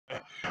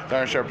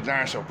Iron sharpens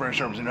iron, so friend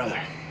sharpens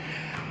another.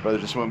 Brother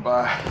just went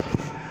by,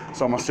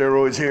 saw my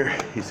steroids here.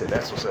 He said,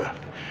 that's what's up.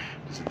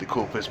 This is the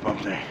cool fist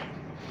bump thing.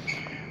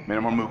 Man,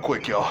 I'm gonna move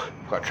quick, y'all.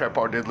 Got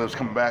TrapBar Deadlifts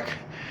coming back.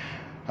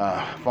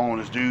 Following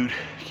this dude,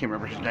 can't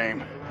remember his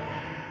name.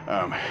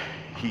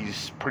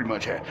 He's pretty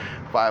much had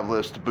 5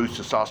 lifts to boost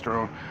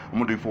testosterone. I'm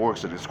gonna do 4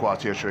 because I did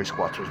squats yesterday.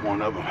 Squats was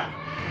one of them.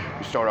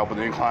 We start off with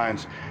the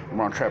inclines, and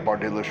we're on TrapBar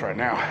Deadlifts right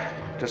now.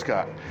 Just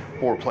got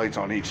 4 plates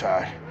on each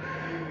side.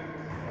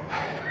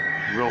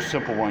 Real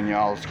simple one,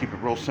 y'all. Let's keep it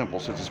real simple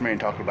since this man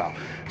talked about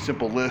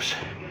simple lifts.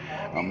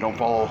 Don't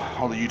follow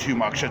all the YouTube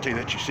machete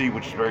that you see,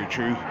 which is very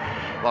true.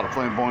 A lot of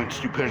flamboyant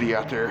stupidity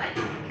out there,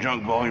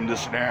 junk volume,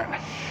 this and that.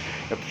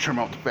 You have to trim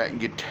off the fat and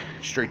get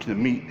straight to the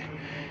meat.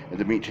 At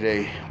the meat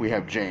today, we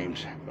have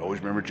James. Always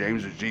remember,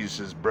 James is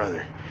Jesus'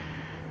 brother.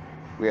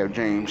 We have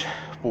James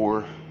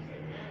 4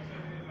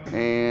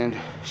 and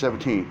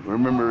 17.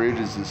 Remember, it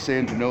is a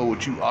sin to know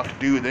what you ought to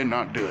do and then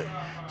not do it.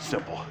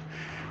 Simple.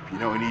 If you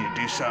know you need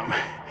to do something,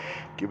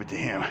 give it to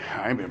him.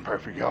 I ain't been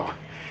perfect, y'all.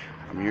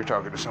 I mean, you're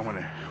talking to someone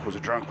that was a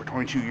drunk for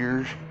 22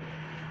 years.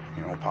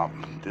 You know,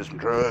 did some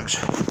drugs.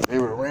 They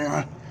were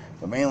around,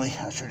 but mainly,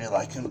 I sure did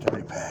like them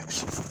 30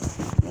 packs.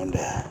 And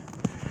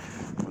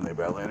when they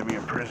about landed me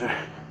in prison,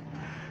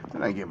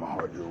 then I gave my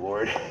heart to the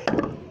Lord.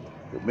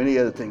 But many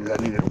other things I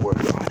needed to work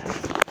on.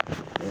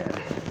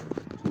 And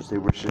since they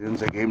were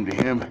sins, I gave them to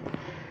him,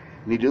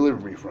 and he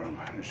delivered me from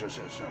them. It's just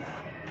that simple.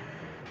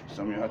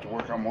 Some of you have to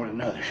work on more than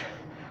others.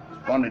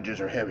 Bondages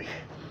are heavy.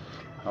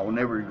 I will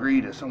never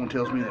agree that someone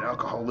tells me that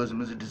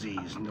alcoholism is a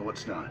disease. No,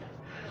 it's not.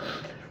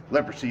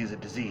 Leprosy is a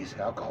disease.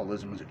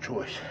 Alcoholism is a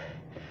choice.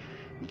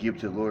 You give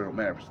it to the Lord, no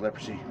matter if it's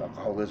leprosy,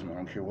 alcoholism, I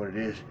don't care what it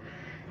is.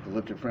 You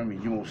lift it from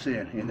you, you won't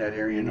sin in that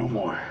area no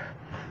more.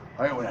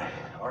 All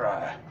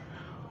right.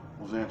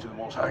 We'll into the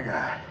Most High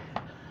God.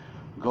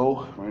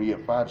 Go. We're gonna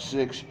get 5 to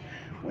 6.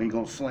 We ain't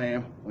gonna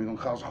slam. We ain't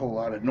gonna cause a whole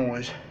lot of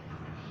noise.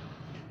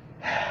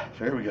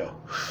 So here we go.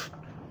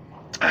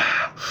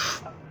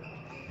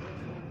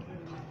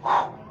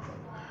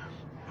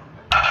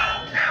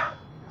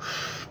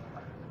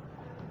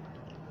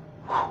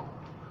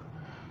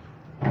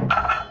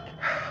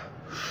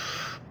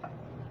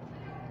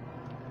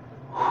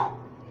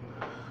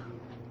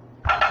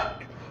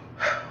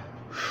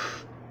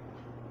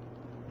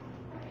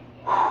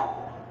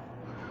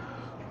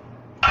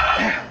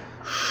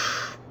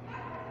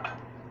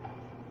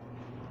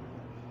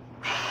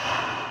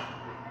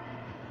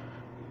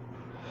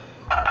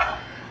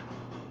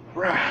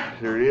 Right,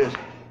 there it is.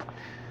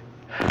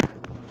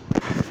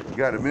 You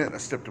got a minute. I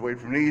stepped away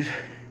from these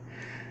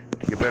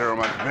to get better on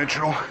my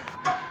conventional.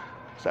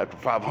 So after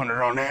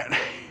 500 on that,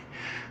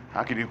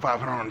 I could do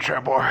 500 on the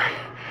trap bar,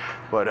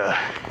 but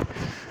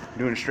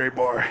doing a straight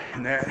bar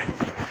and that,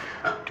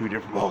 2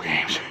 different ball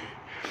games.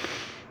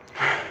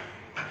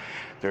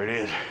 There it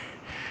is.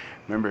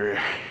 Remember,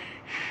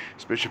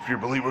 especially if you're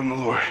a believer in the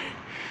Lord,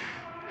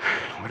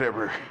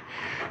 whatever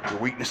your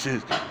weakness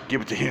is,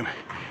 give it to him.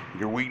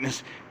 Your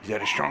weakness is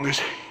at its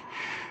strongest,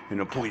 and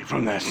he'll pull you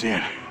from that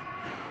sin.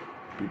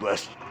 Be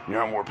blessed.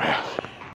 You're on Warpath.